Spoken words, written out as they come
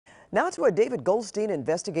Now to a David Goldstein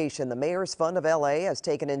investigation. The mayor's fund of LA has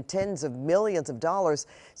taken in tens of millions of dollars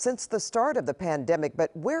since the start of the pandemic.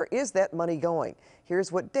 But where is that money going?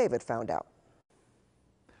 Here's what David found out.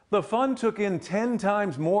 The fund took in 10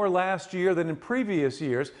 times more last year than in previous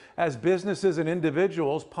years as businesses and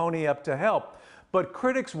individuals pony up to help. But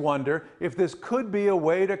critics wonder if this could be a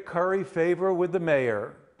way to curry favor with the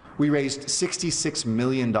mayor. We raised $66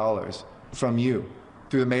 million from you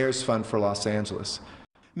through the Mayor's Fund for Los Angeles.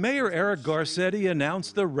 Mayor Eric Garcetti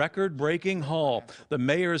announced the record-breaking haul. The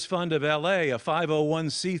Mayor's Fund of LA, a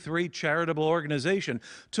 501c3 charitable organization,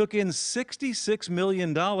 took in $66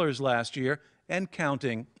 million last year and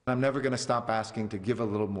counting. I'm never going to stop asking to give a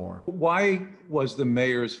little more. Why was the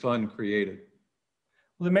Mayor's Fund created?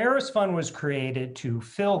 Well, the Mayor's Fund was created to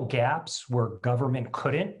fill gaps where government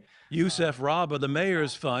couldn't. Youssef Robb of the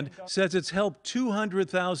Mayor's Fund says it's helped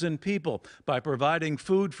 200,000 people by providing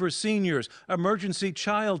food for seniors, emergency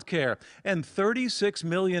child care, and $36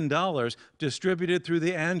 million distributed through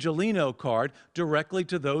the Angelino card directly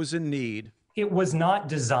to those in need. It was not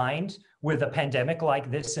designed with a pandemic like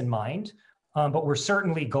this in mind, but we're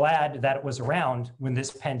certainly glad that it was around when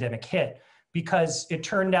this pandemic hit, because it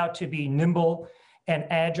turned out to be nimble and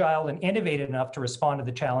agile and innovative enough to respond to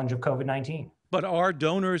the challenge of COVID-19. But are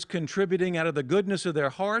donors contributing out of the goodness of their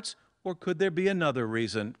hearts, or could there be another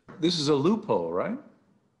reason? This is a loophole, right?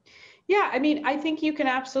 Yeah, I mean, I think you can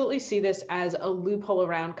absolutely see this as a loophole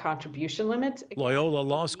around contribution limits. Loyola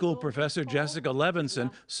Law School professor Jessica Levinson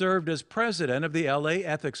served as president of the LA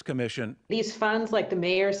Ethics Commission. These funds, like the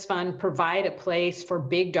Mayor's Fund, provide a place for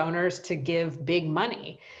big donors to give big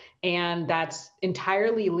money. And that's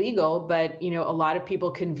entirely legal, but a lot of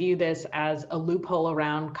people can view this as a loophole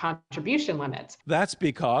around contribution limits. That's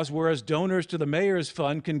because whereas donors to the Mayor's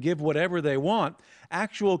Fund can give whatever they want,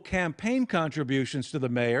 actual campaign contributions to the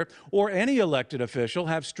mayor or any elected official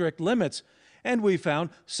have strict limits. And we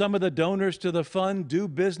found some of the donors to the fund do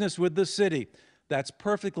business with the city. That's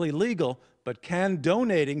perfectly legal, but can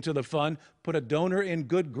donating to the fund put a donor in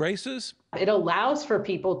good graces? It allows for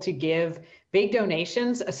people to give big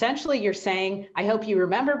donations. Essentially, you're saying, I hope you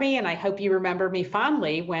remember me, and I hope you remember me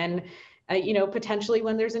fondly when, potentially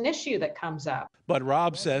when there's an issue that comes up. But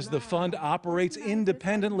Rob says the fund operates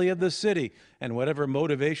independently of the city, and whatever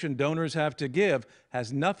motivation donors have to give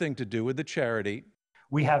has nothing to do with the charity.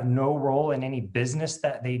 We have no role in any business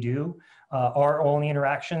that they do. Our only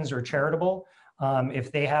interactions are charitable.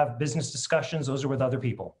 If they have business discussions, those are with other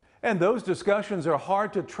people. And those discussions are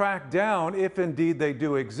hard to track down if indeed they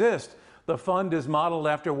do exist. The fund is modeled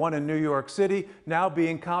after one in New York City, now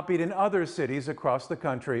being copied in other cities across the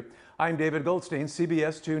country. I'm David Goldstein,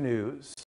 CBS 2 News.